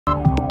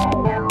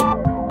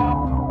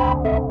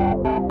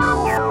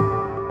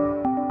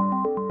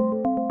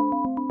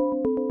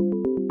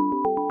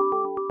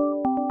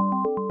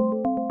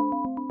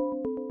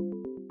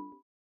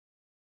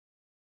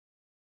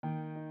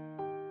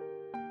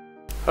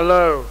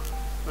Hello,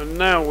 and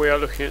now we are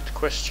looking at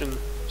question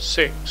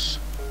 6.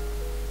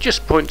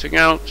 Just pointing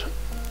out,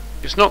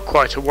 it's not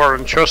quite a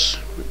Warren truss.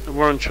 The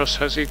Warren truss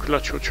has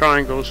equilateral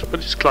triangles,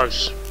 but it's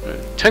close.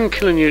 10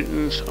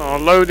 kilonewtons are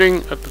loading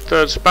at the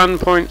third span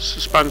point.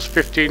 The span's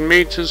 15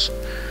 meters.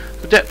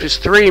 The depth is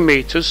 3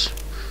 meters.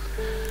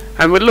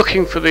 And we're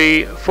looking for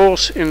the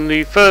force in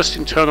the first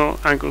internal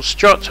angle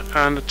strut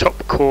and the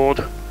top chord,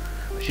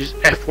 which is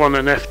F1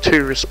 and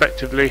F2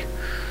 respectively.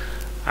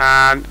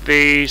 And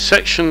the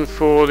section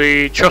for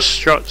the truss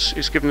struts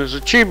is given as a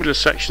tubular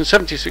section,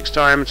 76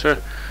 diameter,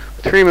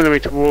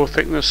 3mm wall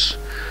thickness.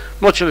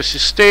 Modulus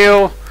is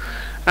steel,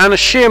 and a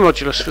shear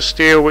modulus for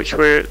steel, which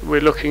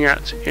we're looking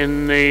at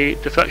in the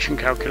deflection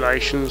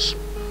calculations.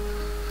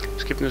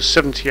 It's given as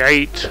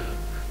 78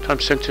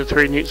 times 10 to the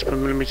 3 newtons per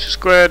millimeter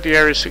squared. The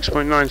area is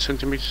 6.9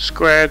 centimeters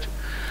squared.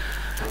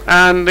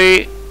 And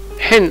the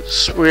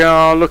hints we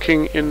are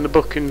looking in the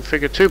book in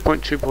figure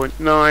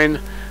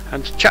 2.2.9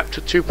 and chapter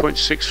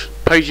 2.6,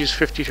 pages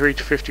 53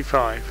 to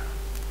 55.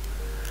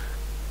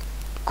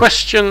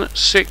 Question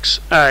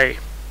 6a.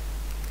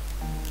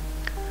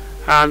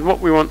 And what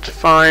we want to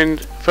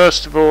find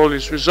first of all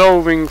is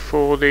resolving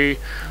for the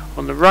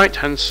on the right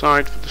hand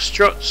side for the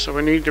struts. So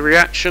we need the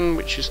reaction,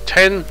 which is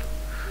 10,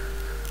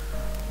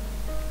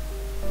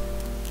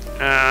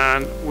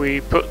 and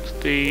we put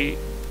the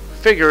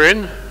figure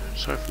in.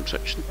 So from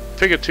section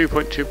figure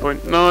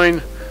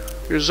 2.2.9,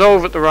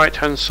 resolve at the right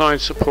hand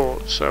side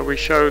support. So we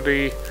show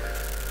the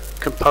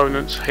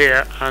components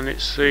here, and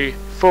it's the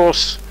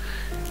force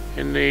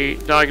in the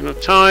diagonal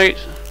tie.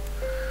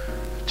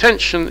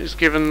 Tension is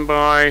given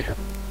by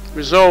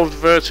resolved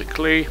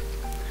vertically,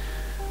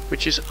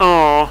 which is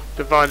R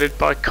divided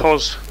by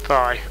cos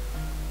phi,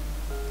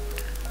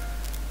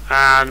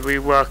 and we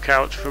work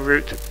out for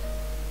root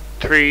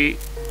 3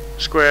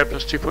 squared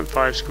plus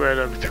 2.5 squared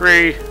over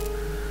 3.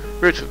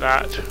 Root of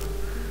that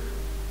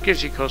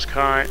gives you cos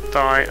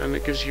phi, and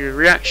it gives you a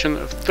reaction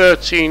of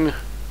 13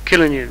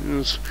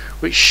 kilonewtons,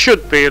 which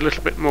should be a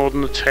little bit more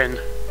than the 10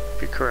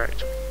 if you're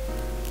correct.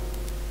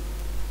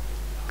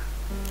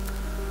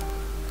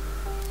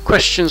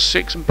 Question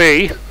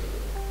 6b,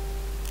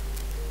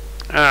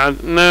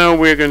 and now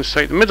we're going to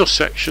take the middle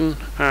section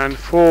and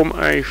form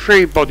a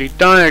free body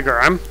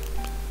diagram,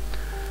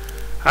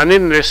 and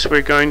in this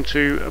we're going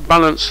to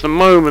balance the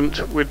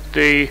moment with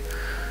the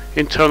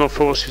internal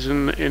forces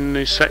in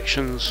the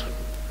sections.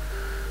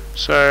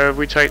 So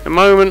we take the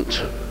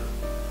moment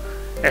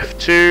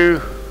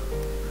F2,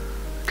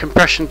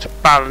 compression to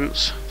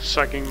balance the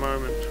sagging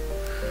moment.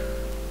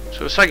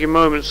 So the sagging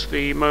moment's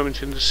the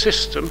moment in the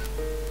system.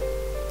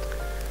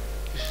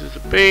 This is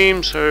the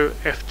beam, so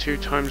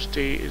F2 times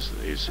D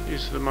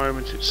is the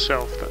moment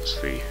itself.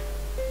 That's the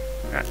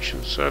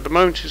action. So the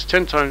moment is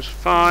 10 times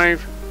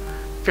 5,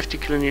 50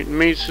 kilonewton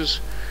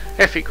meters.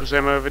 F equals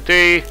m over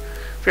D,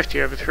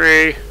 50 over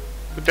 3.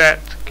 The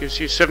depth gives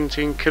you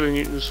 17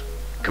 kilonewtons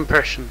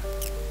compression.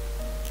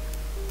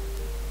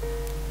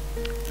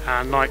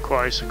 And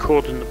likewise, the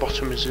chord in the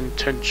bottom is in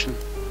tension.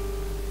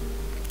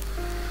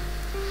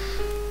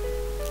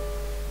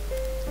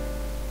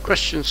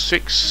 Question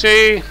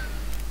 6c.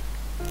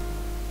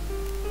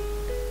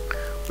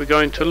 We're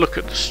going to look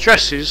at the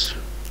stresses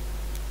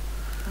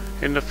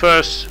in the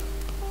first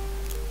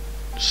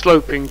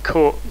sloping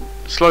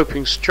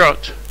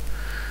strut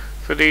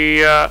for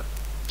the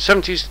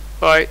 70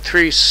 by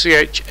 3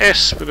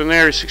 CHS with an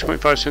area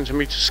 6.5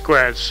 centimeters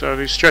squared. So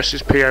the stress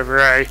is P over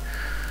A.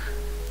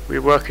 We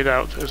work it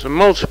out as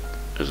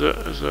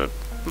a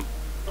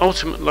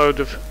ultimate load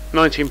of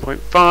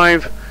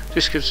 19.5.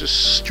 This gives us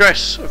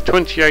stress of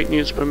 28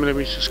 newtons per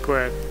millimeter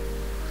squared.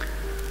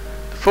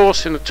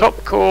 Force in the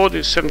top chord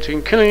is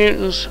 17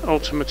 kilonewtons,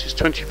 ultimate is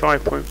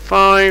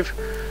 25.5,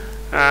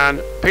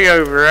 and P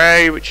over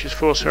A, which is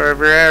force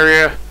over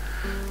area,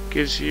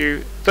 gives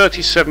you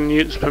 37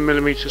 newtons per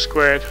millimeter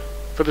squared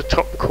for the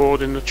top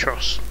chord in the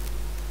truss.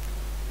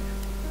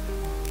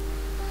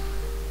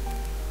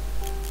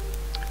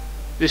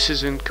 This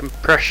is in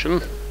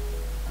compression,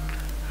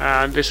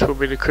 and this will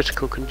be the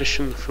critical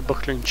condition for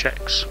buckling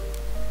checks.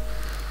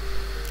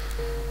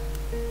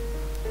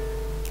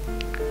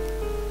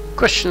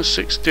 Question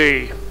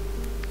 6d.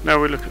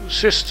 Now we look at the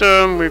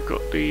system. We've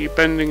got the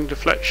bending,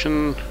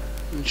 deflection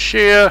and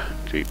shear,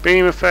 the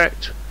beam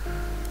effect.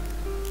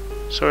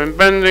 So in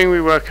bending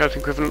we work out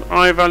equivalent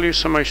I value,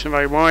 summation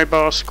of A y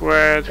bar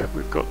squared.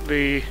 We've got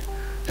the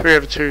 3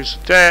 over 2 is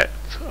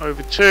depth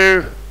over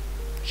 2,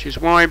 which is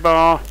y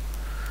bar,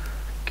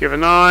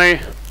 given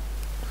I,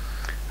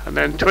 and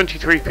then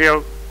 23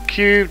 PL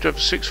cubed over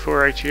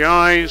 6480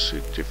 I's,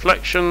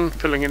 deflection,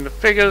 filling in the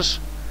figures.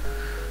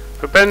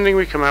 For bending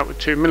we come out with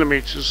 2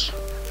 millimeters.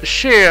 For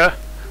shear,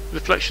 the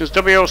deflection is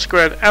WL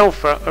squared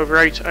alpha over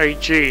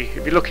 8AG.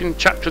 If you look in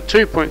chapter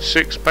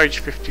 2.6, page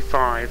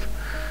 55,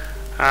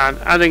 and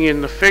adding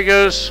in the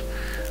figures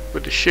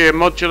with the shear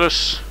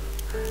modulus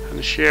and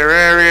the shear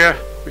area,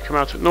 we come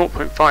out at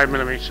 0.5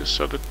 millimeters.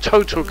 So the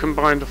total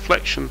combined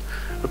deflection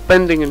of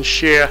bending and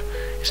shear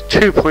is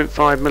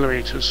 2.5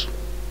 millimeters.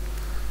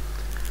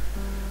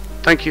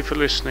 Thank you for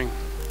listening.